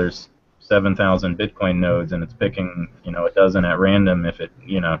 there's 7,000 Bitcoin nodes and it's picking a dozen at random. If it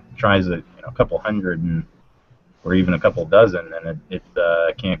tries a couple hundred or even a couple dozen, and it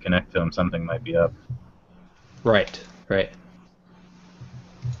can't connect to them, something might be up. Right.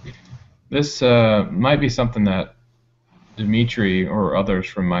 This might be something that Dimitri or others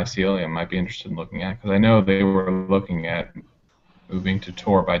from Mycelium might be interested in looking at, because I know they were looking at moving to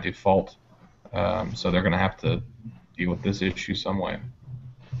Tor by default, so they're going to have to deal with this issue some way.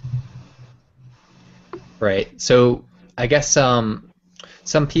 Right. So I guess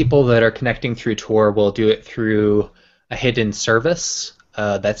some people that are connecting through Tor will do it through a hidden service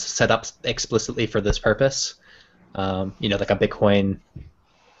that's set up explicitly for this purpose. Like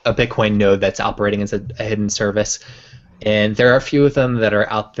a Bitcoin node that's operating as a hidden service. And there are a few of them that are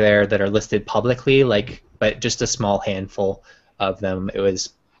out there that are listed publicly, but just a small handful of them. It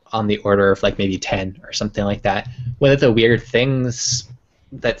was on the order of maybe 10 or something like that. One of the weird things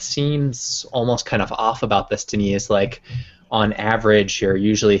that seems almost kind of off about this to me is on average you're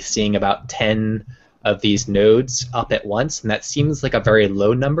usually seeing about 10 of these nodes up at once, and that seems like a very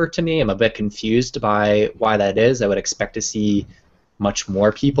low number to me. I'm a bit confused by why that is. I would expect to see much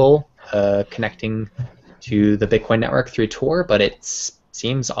more people connecting to the Bitcoin network through Tor, but it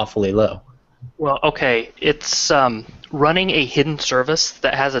seems awfully low. Well, okay, it's running a hidden service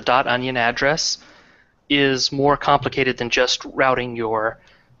that has a .onion address is more complicated than just routing your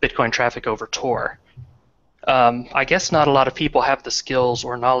Bitcoin traffic over Tor. I guess not a lot of people have the skills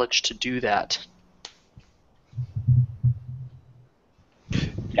or knowledge to do that.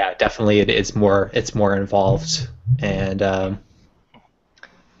 Yeah, definitely it's more involved, and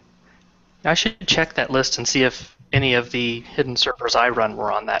I should check that list and see if any of the hidden servers I run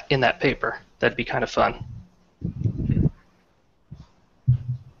were in that paper. That'd be kind of fun.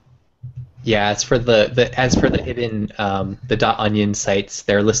 Yeah, as for the hidden the .onion sites,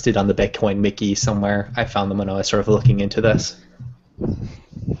 they're listed on the Bitcoin wiki somewhere. I found them when I was sort of looking into this.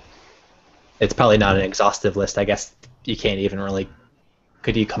 It's probably not an exhaustive list. I guess you can't even really.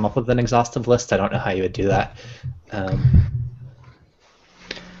 Could you come up with an exhaustive list? I don't know how you would do that.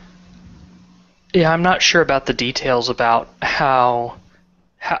 Yeah, I'm not sure about the details about how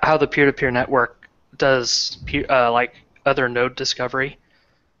the peer-to-peer network does other node discovery.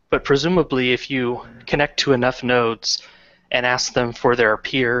 But presumably, if you connect to enough nodes and ask them for their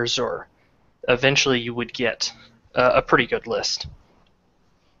peers, or eventually you would get a pretty good list.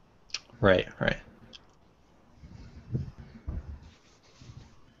 Right.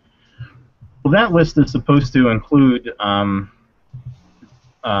 Well, that list is supposed to include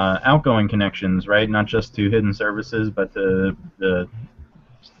outgoing connections, right? Not just to hidden services, but to the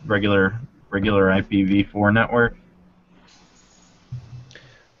regular IPv4 network.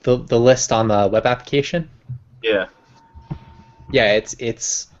 The list on the web application? Yeah. Yeah,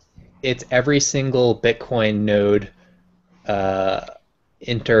 it's every single Bitcoin node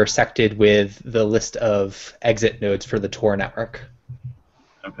intersected with the list of exit nodes for the Tor network.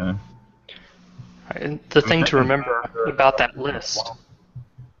 Okay. And the thing to remember about that list.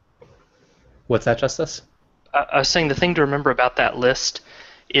 What's that, Justice? I was saying the thing to remember about that list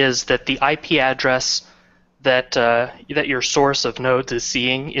is that the IP address that your source of nodes is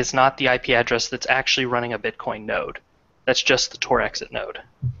seeing is not the IP address that's actually running a Bitcoin node. That's just the Tor exit node.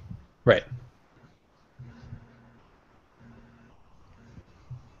 Right.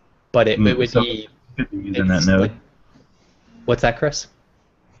 But it would be using that node. What's that, Chris?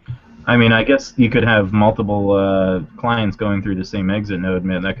 I mean, I guess you could have multiple clients going through the same exit node.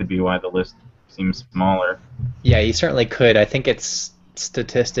 Man, that could be why the list seems smaller. Yeah, you certainly could. I think it's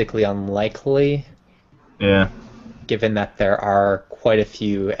statistically unlikely. Yeah. Given that there are quite a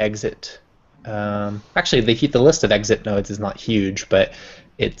few exit. Actually, the list of exit nodes is not huge, but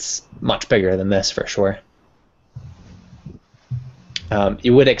it's much bigger than this for sure.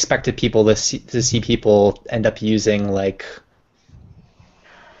 You would expect people to see people end up using like.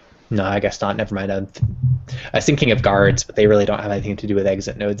 No, I guess not. Never mind. I was thinking of guards, but they really don't have anything to do with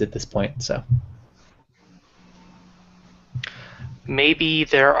exit nodes at this point. So maybe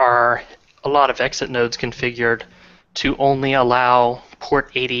there are a lot of exit nodes configured to only allow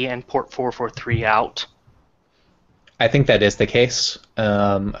port 80 and port 443 out. I think that is the case.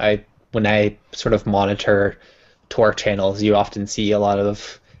 When I sort of monitor Tor channels, you often see a lot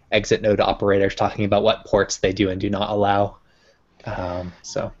of exit node operators talking about what ports they do and do not allow.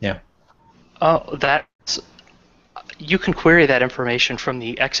 So yeah. Oh, you can query that information from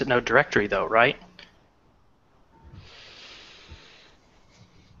the exit node directory, though, right?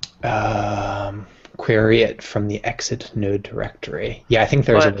 Query it from the exit node directory. Yeah, I think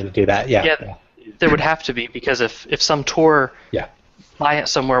there's a way to do that. Yeah. There would have to be, because if some Tor client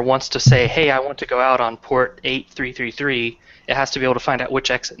somewhere wants to say, hey, I want to go out on port 8333, it has to be able to find out which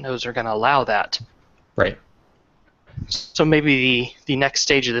exit nodes are going to allow that. Right. So maybe the next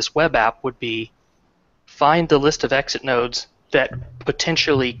stage of this web app would be find the list of exit nodes that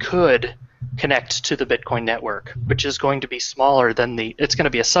potentially could connect to the Bitcoin network, which is going to be smaller than it's going to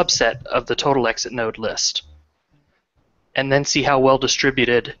be a subset of the total exit node list. And then see how well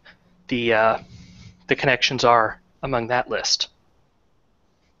distributed the connections are among that list.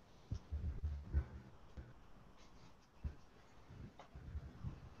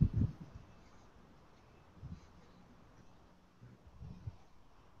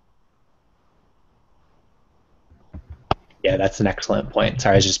 Yeah, that's an excellent point.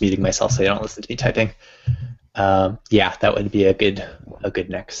 Sorry, I was just muting myself so you don't listen to me typing. Yeah, that would be a good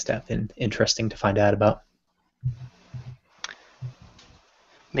next step and interesting to find out about.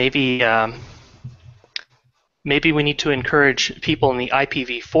 Maybe we need to encourage people in the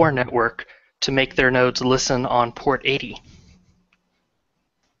IPv4 network to make their nodes listen on port 80.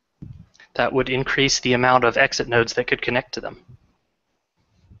 That would increase the amount of exit nodes that could connect to them.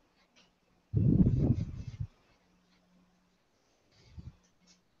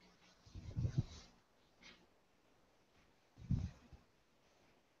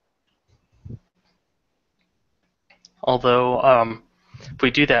 Although, if we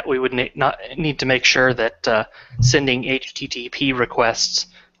do that, we would need to make sure that sending HTTP requests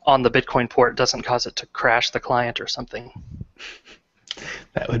on the Bitcoin port doesn't cause it to crash the client or something.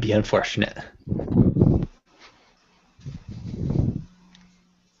 That would be unfortunate.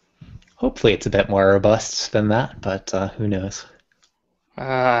 Hopefully it's a bit more robust than that, but who knows?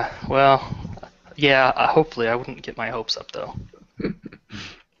 Well, yeah, hopefully. I wouldn't get my hopes up, though.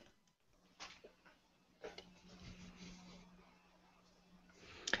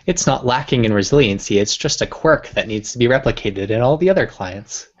 It's not lacking in resiliency, it's just a quirk that needs to be replicated in all the other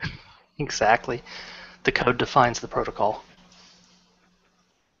clients. Exactly. The code defines the protocol.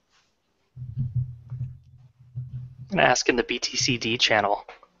 I'm going to ask in the BTCD channel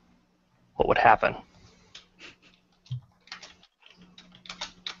what would happen.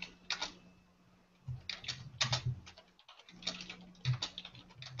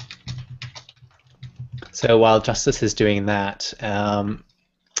 So while Justice is doing that,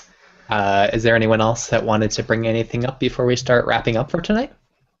 is there anyone else that wanted to bring anything up before we start wrapping up for tonight?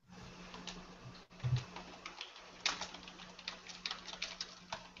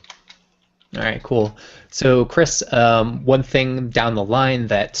 All right, cool. So Chris, one thing down the line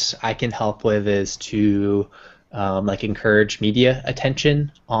that I can help with is to like encourage media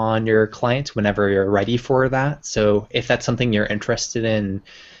attention on your client whenever you're ready for that. So if that's something you're interested in,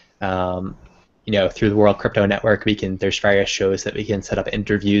 you know, through the World Crypto Network, there's various shows that we can set up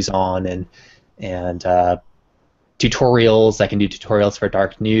interviews on and tutorials. I can do tutorials for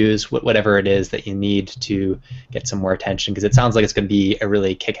dark news, whatever it is that you need to get some more attention, because it sounds like it's going to be a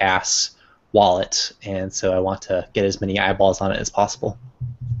really kick-ass wallet, and so I want to get as many eyeballs on it as possible.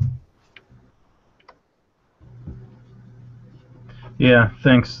 Yeah,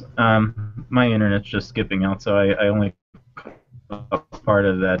 thanks. My internet's just skipping out, so I only caught part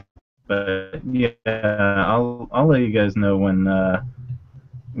of that. But yeah, I'll let you guys know when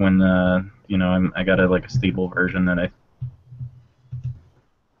you know I got like a stable version that I.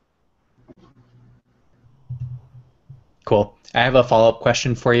 Cool. I have a follow-up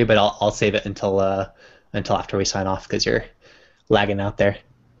question for you, but I'll save it until after we sign off because you're lagging out there.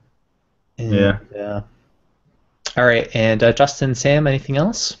 And, yeah. All right, and Justin, Sam, anything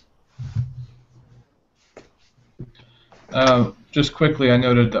else? Just quickly, I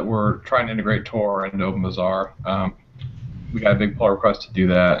noted that we're trying to integrate Tor into OpenBazaar. We got a big pull request to do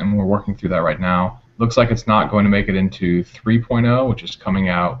that, and we're working through that right now. Looks like it's not going to make it into 3.0, which is coming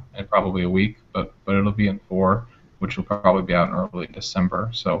out in probably a week, but it'll be in 4, which will probably be out in early December.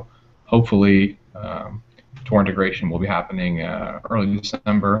 So hopefully Tor integration will be happening early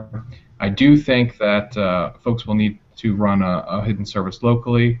December. I do think that folks will need to run a hidden service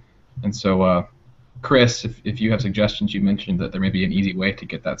locally, and so Chris, if you have suggestions, you mentioned that there may be an easy way to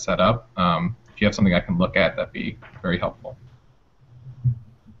get that set up. If you have something I can look at, that'd be very helpful.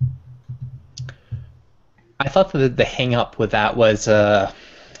 I thought that the hang up with that was what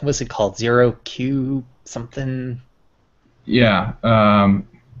was it called, 0Q something? Yeah,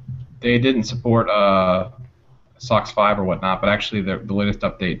 they didn't support SOX 5 or whatnot, but actually the latest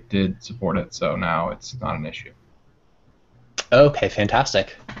update did support it, so now it's not an issue. Okay,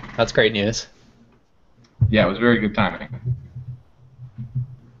 fantastic. That's great news. Yeah, it was very good timing.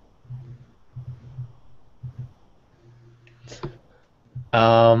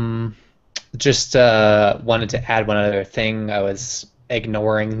 Just wanted to add one other thing. I was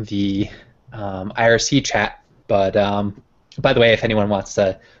ignoring the IRC chat, but by the way, if anyone wants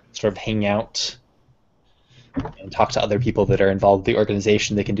to sort of hang out and talk to other people that are involved with the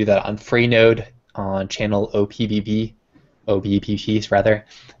organization, they can do that on Freenode on channel OBPPs rather,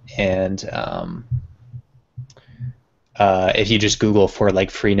 and if you just Google for like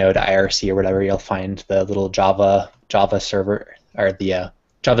Freenode IRC or whatever, you'll find the little Java server or the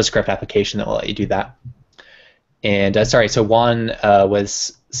JavaScript application that will let you do that. And sorry, so Juan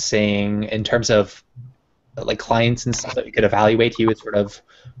was saying in terms of like clients and stuff that we could evaluate, he was sort of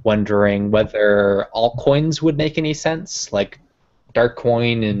wondering whether altcoins would make any sense, like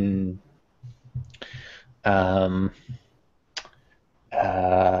Darkcoin and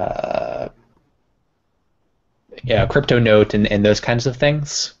yeah, CryptoNote and those kinds of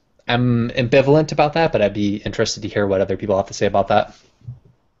things. I'm ambivalent about that, but I'd be interested to hear what other people have to say about that.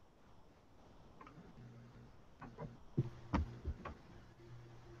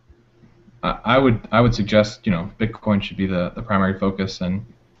 I would suggest, Bitcoin should be the primary focus, and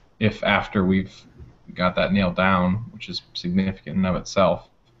if after we've got that nailed down, which is significant in and of itself,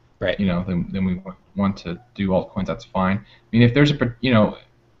 right? Then we want to do altcoins. That's fine. I mean, if there's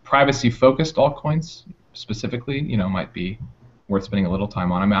privacy-focused altcoins specifically, might be worth spending a little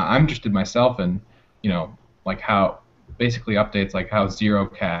time on. I mean, I'm interested myself in, like how basically updates like how Zero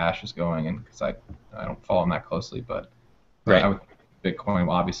Cash is going, and because I don't follow them that closely, but right. I would. Bitcoin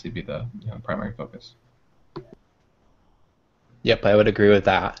will obviously be the primary focus. Yep, I would agree with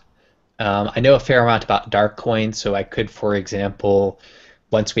that. I know a fair amount about Darkcoin, so I could, for example,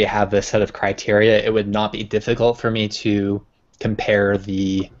 once we have this set of criteria, it would not be difficult for me to compare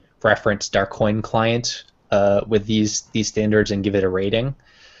the reference Darkcoin client with these standards and give it a rating.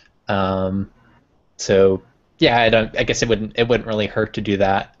 So yeah, I guess it wouldn't really hurt to do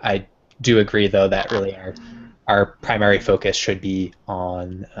that. I do agree though that really our primary focus should be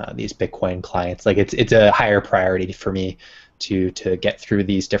on these Bitcoin clients. Like it's a higher priority for me to get through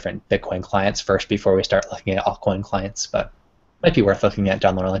these different Bitcoin clients first before we start looking at altcoin clients, but might be worth looking at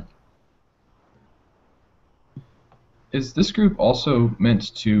down the line. Is this group also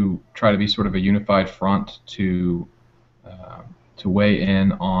meant to try to be sort of a unified front to weigh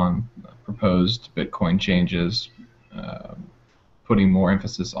in on proposed Bitcoin changes, putting more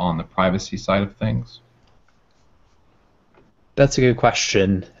emphasis on the privacy side of things? That's a good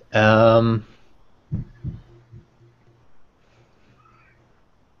question. I'm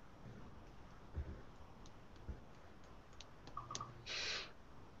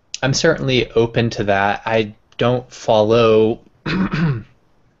certainly open to that. I don't follow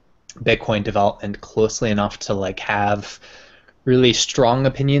Bitcoin development closely enough to like have really strong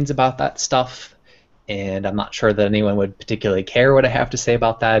opinions about that stuff, and I'm not sure that anyone would particularly care what I have to say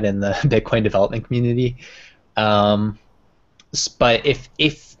about that in the Bitcoin development community. But if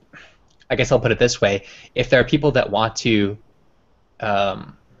I guess I'll put it this way, if there are people that want to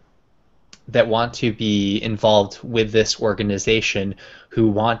be involved with this organization who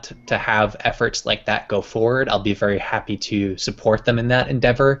want to have efforts like that go forward, I'll be very happy to support them in that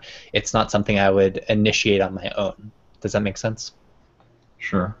endeavor. It's not something I would initiate on my own. Does that make sense?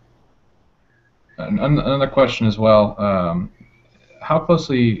 Sure. Another question as well. How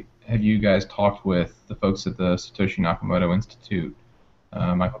closely have you guys talked with the folks at the Satoshi Nakamoto Institute,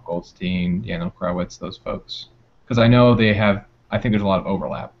 Michael Goldstein, Daniel Krawitz, those folks? Because I know I think there's a lot of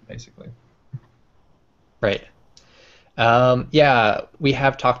overlap, basically. Right. Yeah, we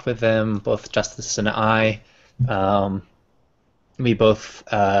have talked with them, both Justice and I. We both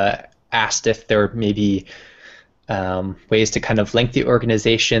asked if there may be ways to kind of link the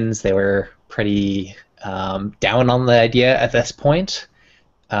organizations. They were pretty down on the idea at this point.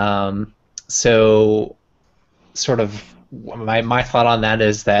 So sort of my thought on that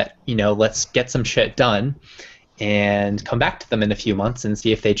is that, let's get some shit done and come back to them in a few months and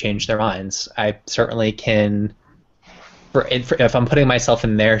see if they change their minds. I certainly can, if I'm putting myself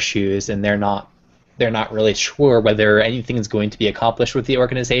in their shoes and they're not really sure whether anything is going to be accomplished with the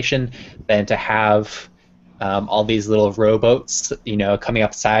organization, then to have all these little rowboats, coming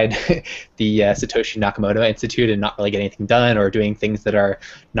outside the Satoshi Nakamoto Institute and not really getting anything done, or doing things that are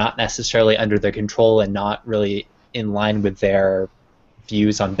not necessarily under their control and not really in line with their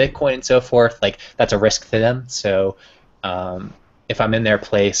views on Bitcoin and so forth, like that's a risk to them. So if I'm in their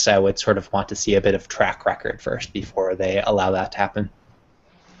place, I would sort of want to see a bit of track record first before they allow that to happen.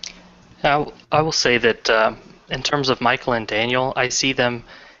 I will say that in terms of Michael and Daniel, I see them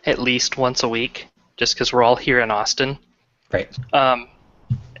at least once a week, just because we're all here in Austin. Right. Well,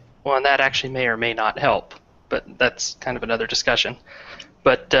 and that actually may or may not help, but that's kind of another discussion.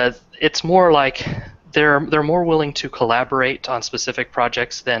 But it's more like they're more willing to collaborate on specific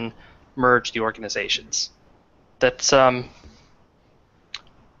projects than merge the organizations. That's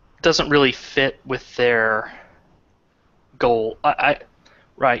doesn't really fit with their goal.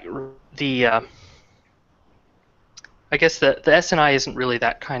 Right. I guess the SNI isn't really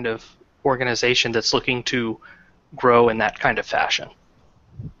that kind of organization that's looking to grow in that kind of fashion.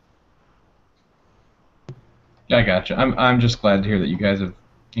 Yeah, I gotcha. I'm just glad to hear that you guys have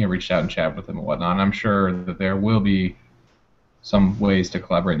reached out and chatted with them and whatnot. And I'm sure that there will be some ways to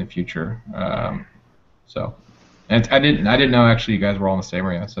collaborate in the future. And I didn't know actually you guys were all in the same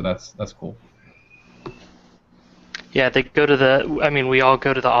area, so that's cool. Yeah, they go to we all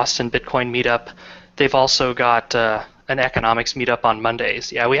go to the Austin Bitcoin meetup. They've also got an economics meetup on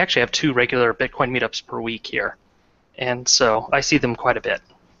Mondays. Yeah, we actually have 2 regular Bitcoin meetups per week here. And so I see them quite a bit.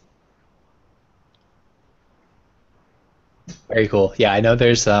 Very cool. Yeah, I know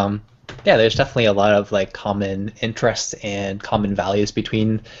there's there's definitely a lot of like common interests and common values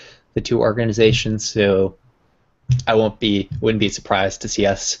between the 2 organizations. So I wouldn't be surprised to see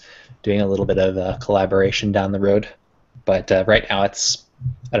us doing a little bit of collaboration down the road. But right now it's,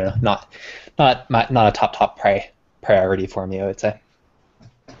 I don't know, not a top priority for me, I would say.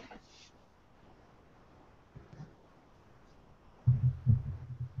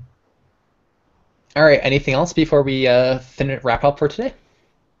 All right, anything else before we wrap up for today?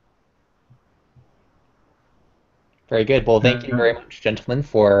 Very good. Well, thank you very much, gentlemen,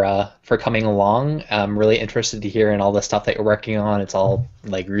 for coming along. I'm really interested to hear in all the stuff that you're working on. It's all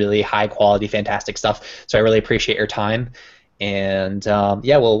like really high quality, fantastic stuff. So I really appreciate your time. And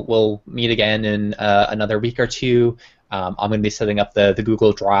we'll meet again in another week or 2. I'm going to be setting up the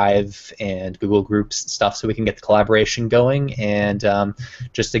Google Drive and Google Groups stuff so we can get the collaboration going. And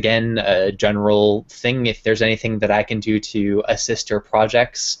just again, a general thing, if there's anything that I can do to assist your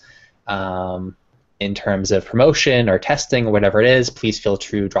projects in terms of promotion or testing or whatever it is, please feel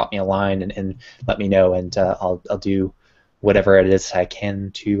free to drop me a line and let me know, and I'll do whatever it is I can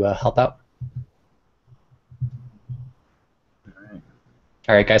to help out.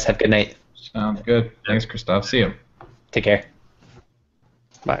 All right, guys, have a good night. Sounds good. Thanks, Christoph. See you. Take care.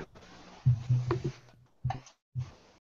 Bye.